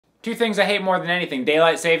Two things I hate more than anything.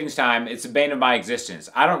 Daylight savings time, it's the bane of my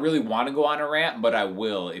existence. I don't really want to go on a rant, but I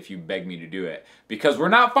will if you beg me to do it. Because we're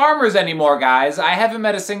not farmers anymore, guys. I haven't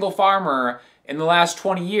met a single farmer in the last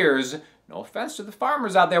 20 years. No offense to the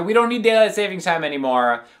farmers out there. We don't need daylight savings time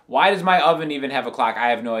anymore. Why does my oven even have a clock?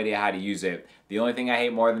 I have no idea how to use it. The only thing I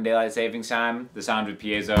hate more than daylight savings time, the sound of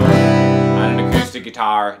piezo on an acoustic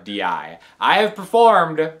guitar DI. I have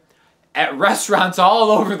performed at restaurants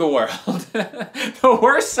all over the world. The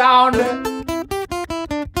worst sound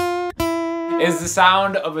is the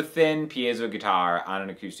sound of a thin piezo guitar on an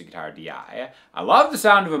acoustic guitar DI. I love the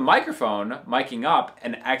sound of a microphone miking up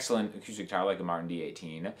an excellent acoustic guitar like a Martin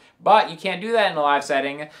D18, but you can't do that in a live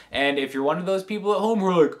setting. And if you're one of those people at home who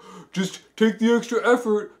are like, just take the extra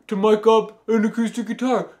effort to mic up an acoustic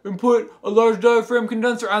guitar and put a large diaphragm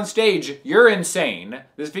condenser on stage, you're insane.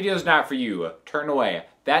 This video is not for you. Turn away.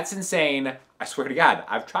 That's insane. I swear to God,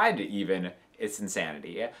 I've tried to even. It's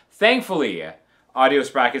insanity. Thankfully, Audio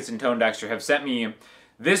Sprockets and Tone Dexter have sent me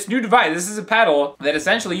this new device. This is a pedal that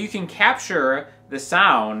essentially you can capture the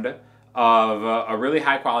sound of a really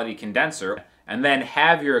high quality condenser and then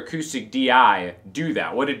have your acoustic DI do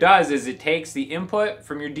that. What it does is it takes the input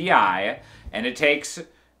from your DI and it takes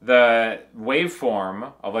the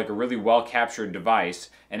waveform of like a really well captured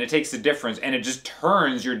device and it takes the difference and it just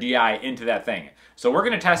turns your DI into that thing. So we're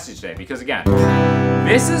gonna test it today because again,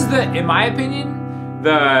 this is in my opinion, the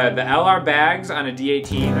LR bags on a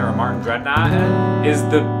D18 or a Martin Dreadnought is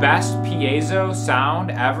the best piezo sound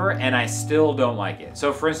ever, and I still don't like it.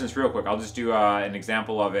 So for instance, real quick, I'll just do an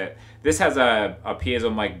example of it. This has a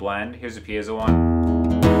piezo mic blend. Here's a piezo one.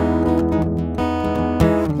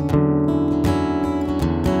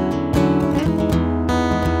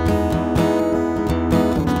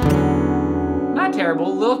 Not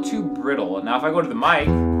terrible, a little too brittle. Now if I go to the mic,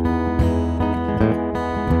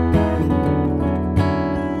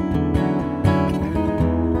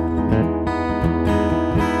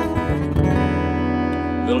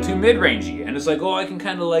 too mid-rangey, and it's like, oh, I can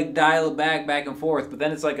kind of like dial it back and forth, but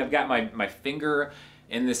then it's like I've got my finger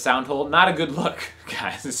in this sound hole. Not a good look,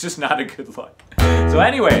 guys. It's just not a good look. So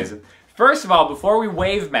anyways, first of all, before we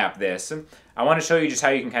wave map this, I want to show you just how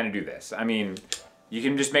you can kind of do this. I mean, you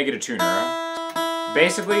can just make it a tuner.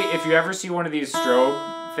 Basically, if you ever see one of these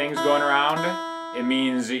strobe things going around, it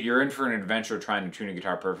means that you're in for an adventure trying to tune a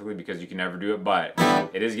guitar perfectly because you can never do it, but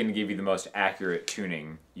it is going to give you the most accurate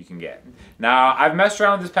tuning you can get. Now, I've messed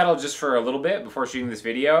around with this pedal just for a little bit before shooting this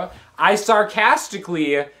video. I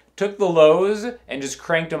sarcastically took the lows and just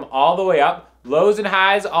cranked them all the way up, lows and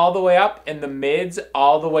highs all the way up, and the mids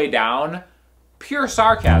all the way down. Pure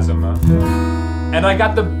sarcasm. And I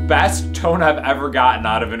got the best tone I've ever gotten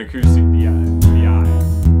out of an acoustic DI.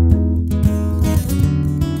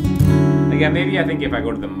 Yeah, maybe I think if I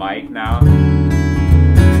go to the mic now.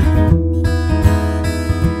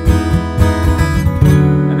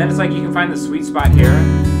 And then it's like you can find the sweet spot here.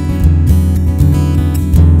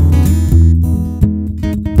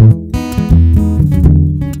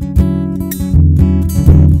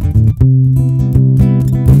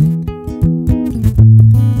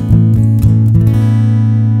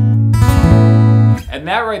 And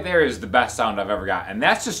that right there is the best sound I've ever got. And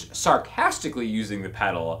that's just sarcastically using the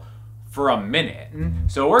pedal for a minute.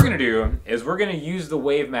 So what we're gonna do is we're gonna use the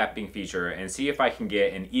wave mapping feature and see if I can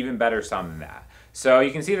get an even better sound than that. So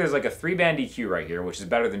you can see there's like a 3-band EQ right here, which is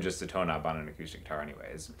better than just a tone knob on an acoustic guitar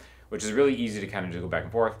anyways, which is really easy to kind of just go back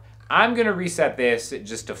and forth. I'm gonna reset this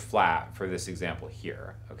just to flat for this example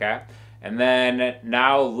here, okay? And then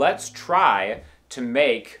now let's try to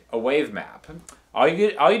make a wave map. All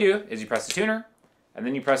you do is you press the tuner and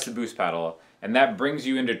then you press the boost pedal, and that brings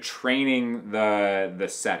you into training the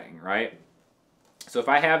setting, right? So if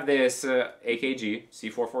I have this AKG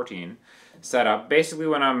C414 set up, basically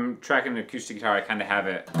when I'm tracking an acoustic guitar, I kind of have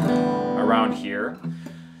it around here.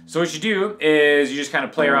 So what you do is you just kind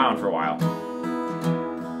of play around for a while.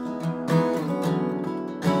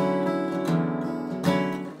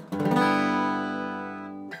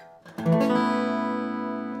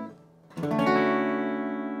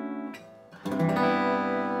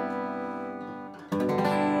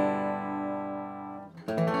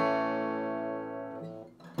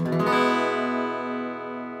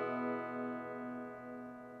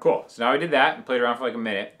 Cool, so now we did that and played around for like a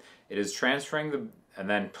minute. It is transferring and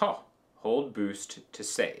then hold boost to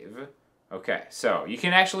save. Okay, so you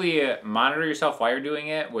can actually monitor yourself while you're doing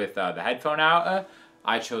it with the headphone out.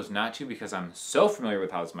 I chose not to because I'm so familiar with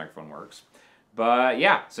how this microphone works. But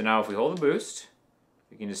yeah, so now if we hold the boost,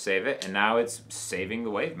 we can just save it, and now it's saving the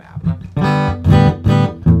wave map.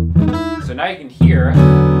 So now you can hear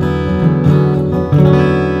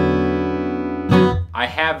I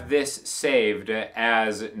have this saved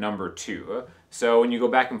as number 2. So when you go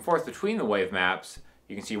back and forth between the wave maps,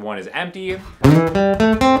 you can see one is empty. Again,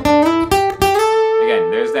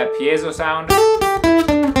 there's that piezo sound.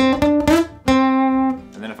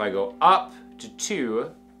 And then if I go up to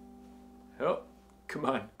 2, oh, come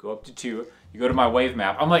on, go up to 2. You go to my wave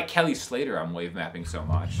map. I'm like Kelly Slater, I'm wave mapping so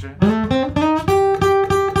much.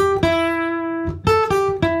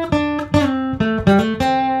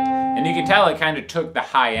 And you can tell it kind of took the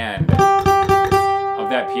high end of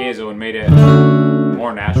that piezo and made it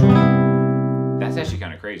more natural. That's actually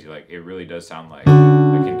kind of crazy. Like, it really does sound like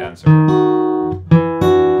a condenser.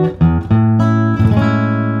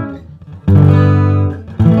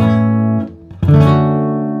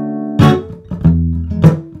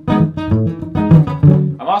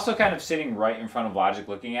 I'm also kind of sitting right in front of Logic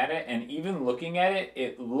looking at it, and even looking at it,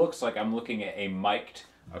 it looks like I'm looking at a mic'd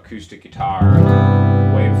acoustic guitar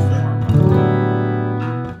waveform.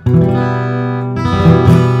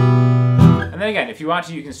 And then again, if you want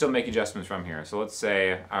to, you can still make adjustments from here. So let's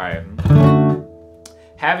say, all right,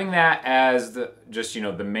 having that as just, you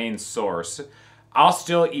know, the main source, I'll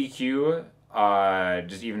still EQ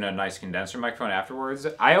just even a nice condenser microphone afterwards.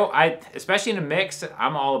 I especially in a mix,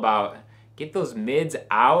 I'm all about get those mids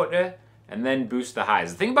out and then boost the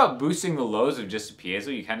highs. The thing about boosting the lows of just a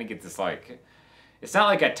piezo, you kind of get this like, it's not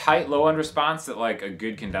like a tight low end response that like a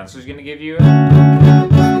good condenser is going to give you.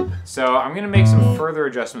 So I'm going to make some further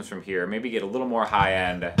adjustments from here. Maybe get a little more high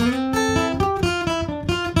end.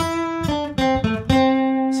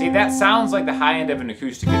 See, that sounds like the high end of an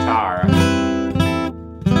acoustic guitar.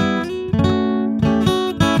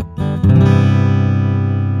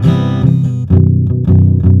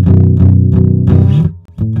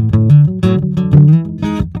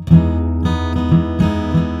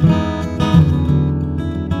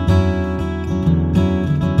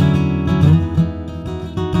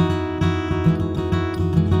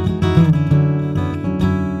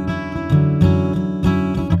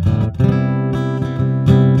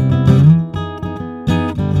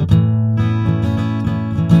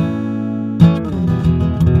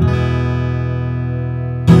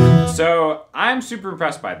 So I'm super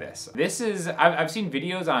impressed by this. This is, I've seen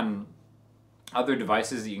videos on other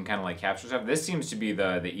devices that you can kind of like capture stuff. This seems to be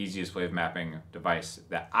the easiest wave mapping device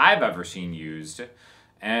that I've ever seen used.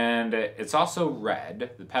 And it's also red.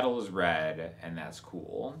 The pedal is red, and that's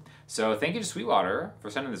cool. So thank you to Sweetwater for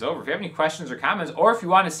sending this over. If you have any questions or comments, or if you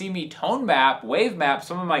want to see me tone map, wave map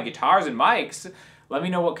some of my guitars and mics, let me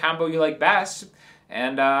know what combo you like best.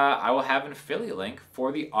 And I will have an affiliate link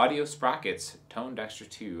for the audio Sprockets Tone Dexter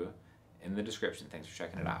 2 in the description. Thanks for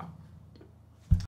checking it out.